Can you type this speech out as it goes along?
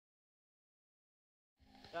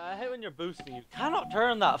I hate when you're boosting. You cannot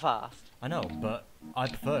turn that fast. I know, but I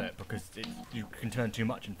prefer it because you can turn too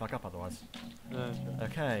much and fuck up otherwise.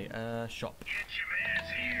 Okay, shop.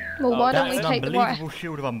 Well, why don't we That's take an the right... unbelievable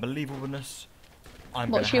shield of unbelievableness.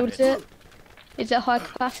 What shield is it? Is it a high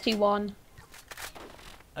capacity one?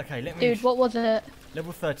 Okay, let me... Dude, what was it?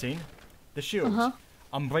 Level 13. The shield.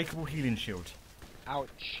 Unbreakable healing shield.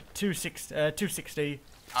 Ouch. 260.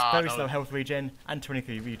 Very slow health regen and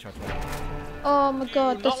 23 recharge rate. Oh my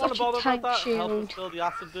god, that's Don't such want a to tank bother about that. Help shield. us kill the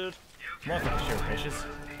acid dude. Motherfucker shield fishes.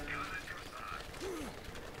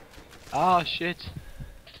 Ah, shit.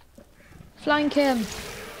 Flank him.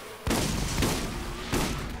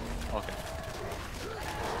 Okay.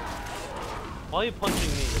 Why are you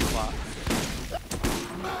punching me, you twat?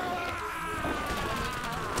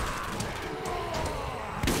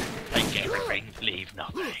 Take everything, leave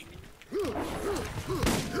nothing.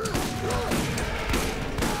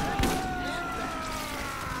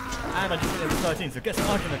 And I just hit level 13, so get some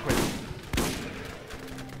item equipped.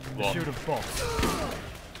 The What? shield of boss.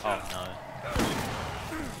 Oh no.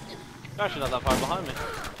 You're actually not that far behind me.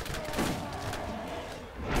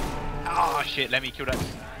 Ah, shit, let me kill that.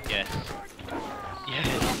 Yes.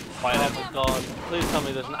 Yes. Fire Oh level. my god. Please tell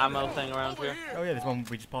me there's an ammo thing around here. Oh yeah, there's one,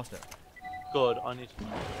 we just passed it. Good, I need to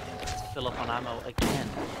fill up on ammo again.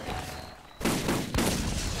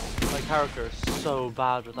 My character is so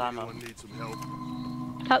bad with ammo.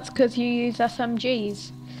 That's because you use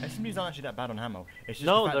SMGs. SMGs aren't actually that bad on ammo. It's just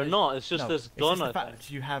No, the fact they're that- not. It's just this gun, it's just the I fact think.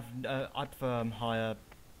 that you have, I prefer higher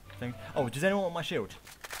thing. Oh, does anyone want my shield?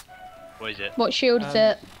 What is it? What shield is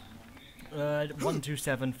it?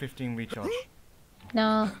 127, 15 recharge.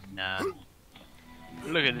 Nah. Nah.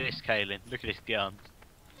 Look at this, Kaylin. Look at this gun.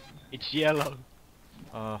 It's yellow.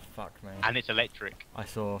 Oh, fuck me. And it's electric. I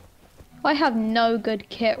saw. I have no good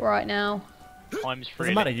kit right now. Times 3.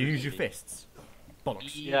 Doesn't matter, you use your fists.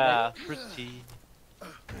 Bollocks. Yeah. Electricity.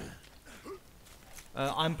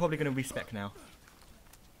 I'm probably going to respec now.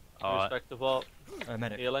 Alright. Respect of what?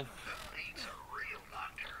 Medic. Healing.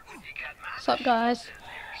 What's up, guys?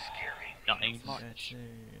 Nothing much.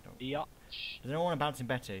 Betty, Yuck. Does anyone want to bounce in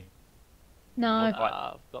Betty? No. I've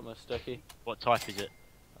got my sticky. What type is it?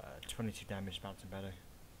 22 damage bouncing Betty.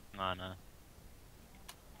 I know.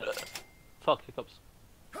 Fuck hiccups.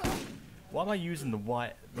 Why am I using the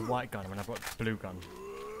white gun when I've got blue gun?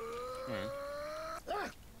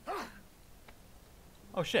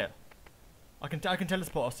 Oh shit! I can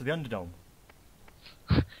teleport us to the Underdome.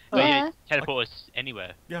 Oh Yeah. yeah, teleport us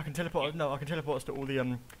anywhere. Yeah, I can teleport. No, I can teleport us to all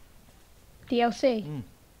the DLC.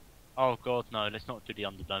 Oh god, no, let's not do the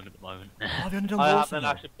Underdome at the moment. Oh, the Underdome. I was haven't awesome,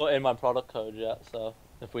 actually put in my product code yet, so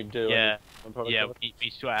if we do, Yeah. my product Yeah, code. we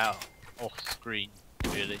sort out off screen,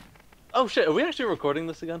 really. Oh shit, are we actually recording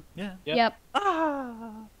this again? Yeah. Yep. Yep.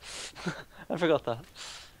 Ah! I forgot that.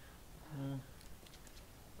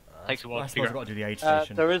 Takes a while I to suppose figure I've got out. to do the aid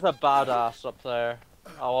station. There is a badass up there.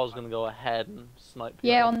 I was gonna go ahead and snipe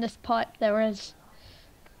you. Yeah, on this pipe there is.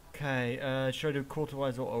 Okay, should I do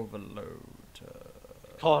cauterize or overload?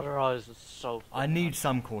 Cauterize is so I need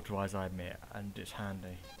some cauterize, I admit, and it's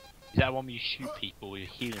handy. Is that one where you shoot people or you're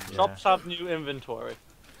healing them? Yeah. Shops have new inventory.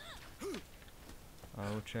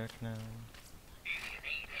 I'll check now.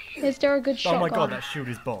 Is there a good Oh shotgun? my god, that shield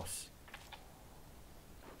is boss.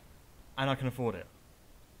 And I can afford it.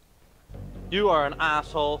 You are an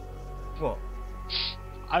asshole. What?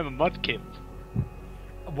 I'm a mudkip.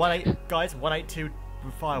 182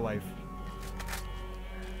 with firewave.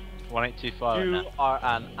 1825 You now. are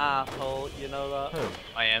an asshole. You know that. Who?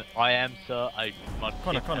 I am, sir, a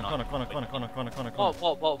mudkip. Connor.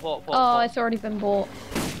 What? Oh, it's already been bought.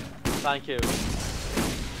 Thank you.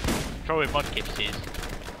 Trouble with mudkips is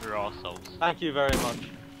we're arseholes. Thank you very much.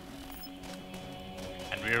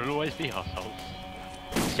 And we will always be arseholes.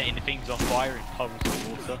 Setting the things on fire in puddles of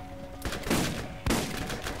water.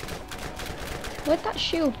 Where'd that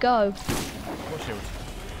shield go? What shield?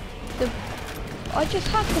 I just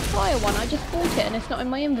had the fire one. I just bought it and it's not in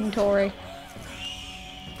my inventory.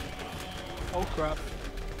 Oh crap.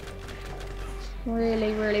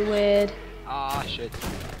 Really, really weird. Ah shit.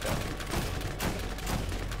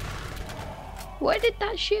 Where did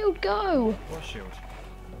that shield go? What shield?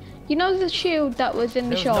 You know the shield that was in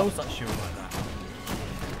the There shop? was no such shield like that.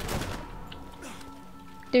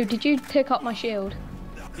 Dude, did you pick up my shield?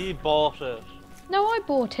 He bought it. No, I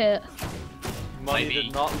bought it. Money Maybe.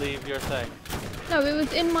 did not leave your thing. No, it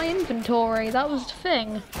was in my inventory. That was the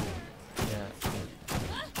thing. Yeah.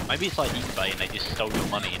 Maybe it's like eBay and they just stole your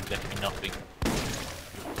money and left me nothing.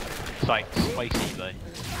 It's like space eBay.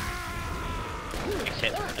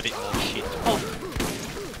 Except a bit more shit. Oh!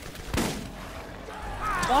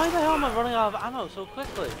 Why the hell am I running out of ammo so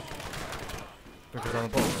quickly? Because I'm a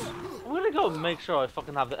boss. I'm gonna go make sure I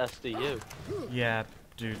fucking have the SDU. Yeah,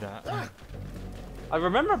 do that. I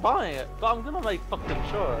remember buying it, but I'm gonna make fucking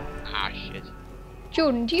sure. Ah, shit.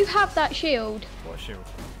 Jordan, do you have that shield? What a shield.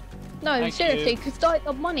 No, Thank seriously, you. because like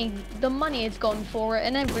the money is gone for it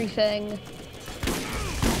and everything.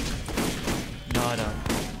 No, I don't.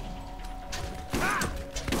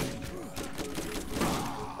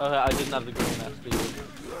 Okay, I didn't have the green SDU.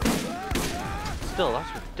 Still, that's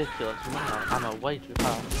ridiculous. I'm running out of ammo way too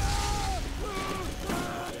fast.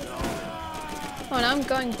 Oh, and I'm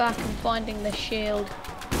going back and finding the shield.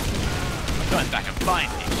 I'm going back and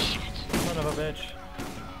finding this shit. Son of a bitch.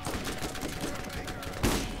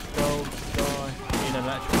 Go, die. In an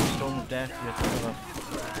electrical storm of death, you son of a...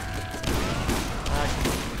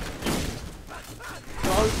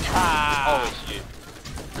 Oh, it's you.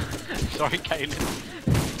 Sorry, Kaylin.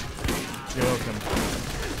 You're welcome.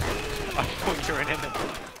 I thought you were an enemy.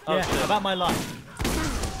 Oh, Yeah, shit. about my life.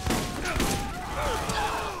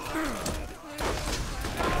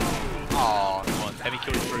 Oh, come on. Let me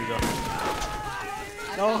kill this bruiser.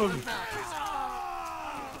 No!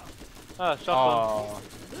 Ah, shotgun. Oh.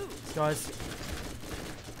 Guys,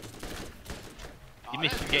 You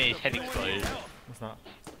missed him getting his head exploded. what's that?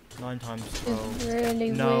 9 times It's 12.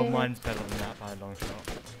 really No, weird. mine's better than that by a long shot.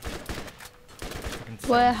 Fucking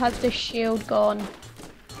Where sick. has the shield gone?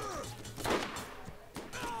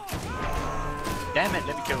 Damn it,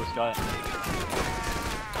 let me kill this guy.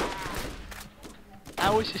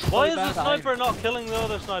 How is this so Why is bad the sniper not killing the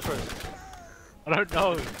other snipers? I don't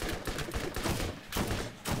know.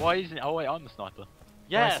 Why isn't it? Oh wait, I'm the sniper.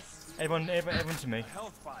 Yes! Everyone to me.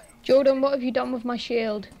 Jordan, what have you done with my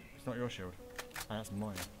shield? It's not your shield. Oh, that's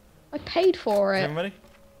mine. I paid for Is it. everyone ready?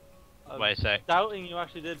 I'm Wait a sec. doubting you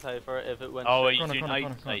actually did pay for it if it went Oh, are straight- you Connor, doing Connor, aid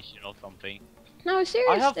Connor, Connor. station or something? No, I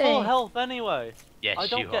seriously. have full health anyway. Yes, I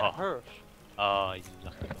don't you get are. hurt. Oh, you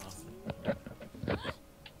lucky bastard.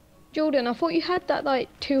 Jordan, I thought you had that like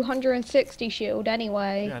 260 shield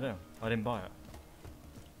anyway. Yeah, I do. I didn't buy it.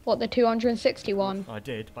 What, the 260 one? I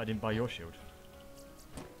did, but I didn't buy your shield.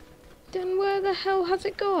 Then where the hell has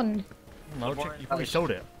it gone? No, check, you probably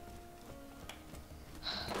sold it.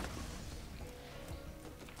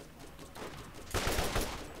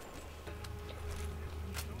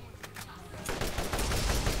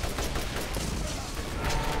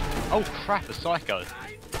 Oh crap, a psycho.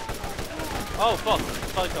 Oh fuck,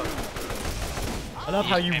 psycho. I love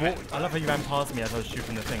how you came in. I love how you ran past me as I was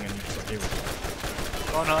shooting the thing and you just got killed.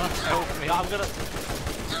 Connor, help me. Yeah, I'm gonna.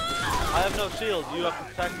 I have no shield. You have to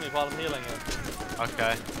protect me while I'm healing you.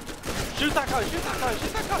 Okay. Shoot that guy! Shoot that guy!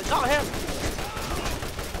 Shoot that guy! Not him!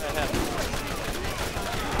 Yeah, him.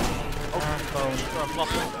 Phone. Sure, I'm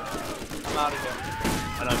muffled. I'm out of here.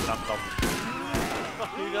 I know, but I'm gone.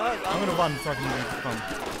 Fuck you guys. I'm gonna run so I can use the phone.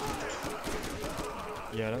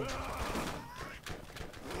 Yeah, I don't.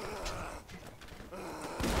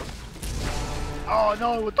 Oh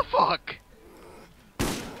no, what the fuck?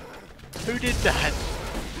 Who did that?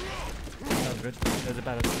 That was good. There's a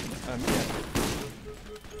better. Yeah.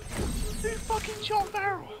 Who fucking shot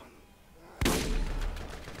barrel?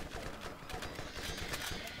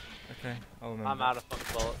 Okay, I'll remember. I'm out of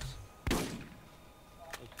fucking bullets.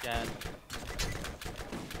 Again.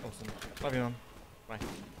 Awesome. Love you, Mum. Bye.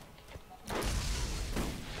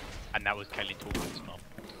 And that was Kelly Torben's mom.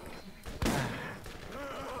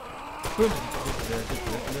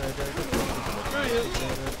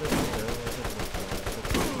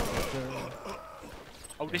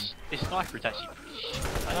 Oh, this sniper is actually pretty shit.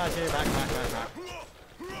 Back.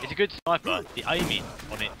 It's a good sniper. The aiming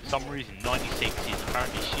on it, for some reason, 96 is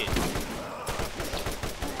apparently shit.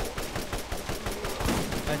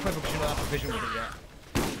 It's probably because you're not that proficient with it yet.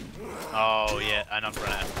 Oh yeah, and I've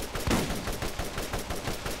run out.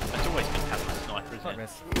 That's always been happening with sniper, Fuck isn't it?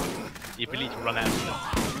 this. The ability to run out of stuff.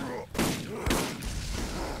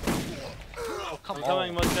 Oh, come I'm on.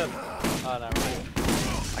 coming, Mudkip. Oh no.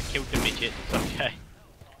 I killed the midget, it's okay.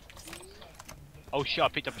 Oh shit, I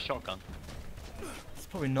picked up a shotgun. It's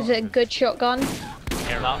probably not Is it a good shotgun?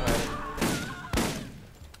 Not ready.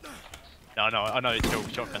 No, I know terrible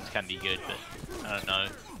shotguns can be good, but I don't know.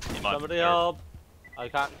 It might Somebody be terrible. help. I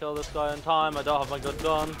can't kill this guy in time. I don't have my good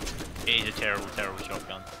gun. It is a terrible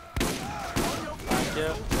shotgun. Thank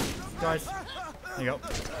you. Guys, here you go.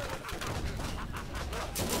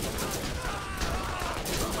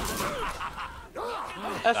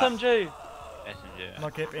 SMG. SMG.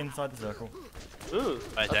 Knock it inside the circle. Ooh, Right,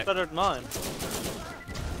 that's Jack. better than mine.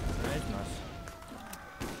 That is nice.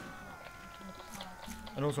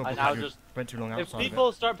 And also, I because now you just- went too long If outside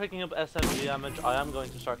people start picking up SMG damage, I am going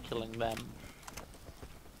to start killing them.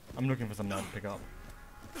 I'm looking for something else to pick up.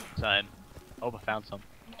 Same. Oh, I found some.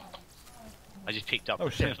 I just picked up. Oh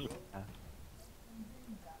shit. You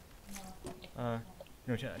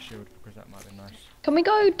know, check that shield because that might be nice. Can we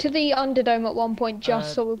go to the Underdome at one point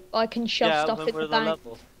just so I can shove stuff in the bank?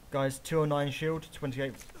 Level. Guys, 209 shield,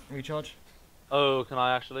 28 recharge. Oh, can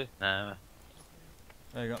I actually? No.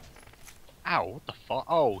 There you go. Ow, what the fuck?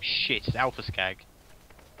 Oh shit, it's Alpha Skag.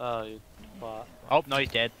 Oh, you fart. Oh, no, he's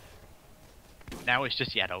dead. Now it's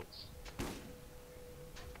just the adults.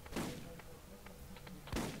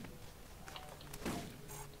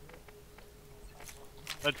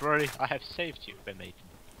 Don't worry, I have saved you, Benny.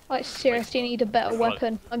 I seriously need a better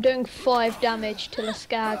weapon. I'm doing 5 damage to the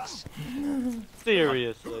Skags.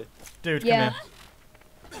 Seriously? Dude, Yeah.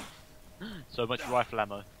 come here. So much rifle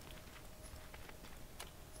ammo.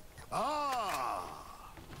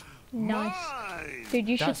 Nice. Dude,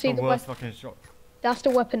 you should That's see the the worst weapon. fucking shot. That's the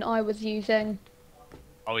weapon I was using.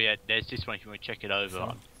 Oh yeah, there's this one if you want to check it over. So?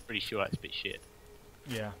 I'm pretty sure that's a bit shit.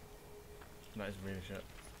 Yeah. That is really shit.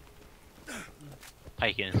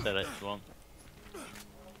 Take it and sell it if you want.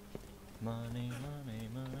 Money, money,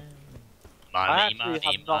 money. I Money, actually money,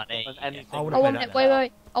 have not money. done anything. I I wanna play want that it. now.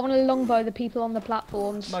 Wait. I want to longbow the people on the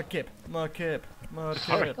platforms. Mud kip.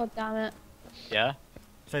 Sorry. God damn it. Yeah?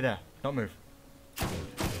 Stay there, don't move.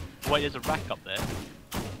 Wait, there's a rack up there.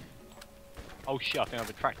 Oh shit, I think I've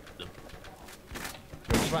attracted them.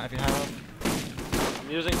 Good right if you have. I'm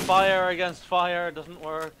using fire against fire, it doesn't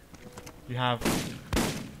work. You have.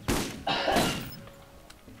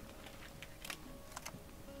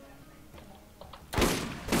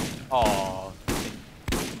 Oh,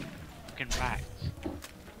 fucking rats.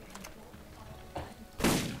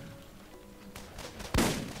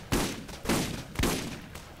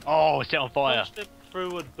 Oh, it's set on fire. Pushed it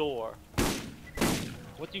through a door.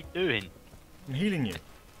 What are you doing? I'm healing you.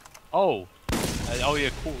 Oh, oh,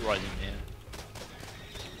 you're cauterizing here.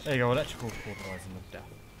 There you go, electrical cauterizing of death.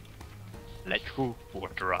 Electrical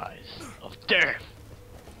cauterize of death.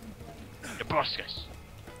 Nebraska's.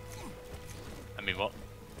 I mean, what?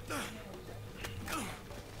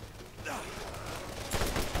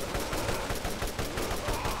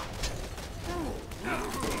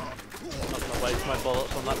 I'm not gonna waste my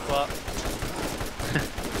bullets on that twat.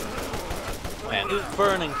 Man, He was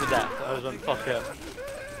burning to death. I was like, fuck him.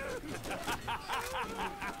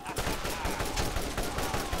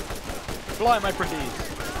 fly, my pretties.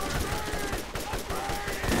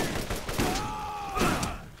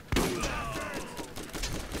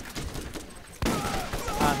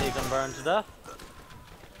 And he can burn to death.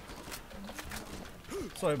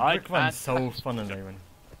 So, I brick run's can't- so fun and Raven.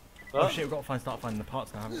 What? Oh shit, we've got to start finding the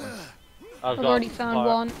parts now, haven't we? I've already found fire.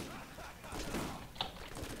 one.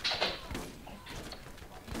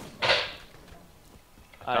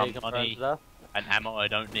 You can burn Money. to death. And ammo I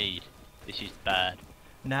don't need. This is bad.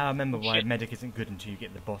 Now I remember why Shit. medic isn't good until you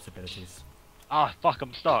get the boss abilities. Ah, fuck,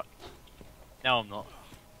 I'm stuck. No, I'm not.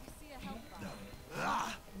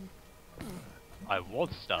 I was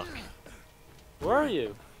stuck. Where are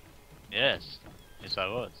you? Yes. Yes, I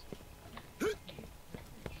was.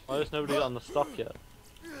 Why has nobody got on the stock yet?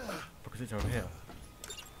 Because it's over here.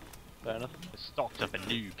 Fair enough. It's stocked up in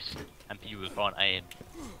noobs and people who can't aim.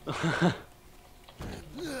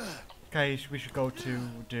 Okay, we should go to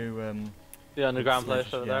do The underground place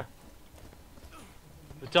Slash, over yeah. there.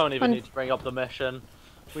 We don't even And- need to bring up the mission.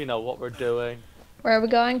 We know what we're doing. Where are we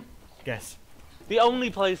going? guess. The only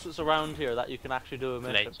place that's around here that you can actually do a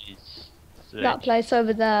mission. Sledges. That place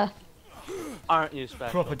over there. Aren't you special?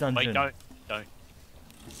 Proper dungeon. Wait, don't.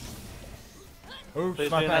 Oh, Please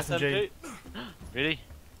sniper be an SMG. Really?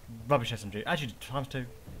 Rubbish SMG. Actually, times 2.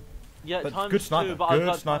 Yeah, But times good sniper. 2, but I've Good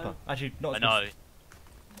got sniper. time. Actually, not I as know.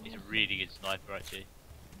 He's a really good sniper, actually.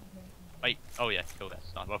 Wait, oh yeah, kill that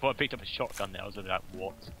sniper. I thought I picked up a shotgun there. I was like,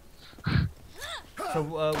 what? good. So,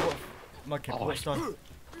 what? My kid, Oh, what stuff?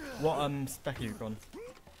 What spec are you on?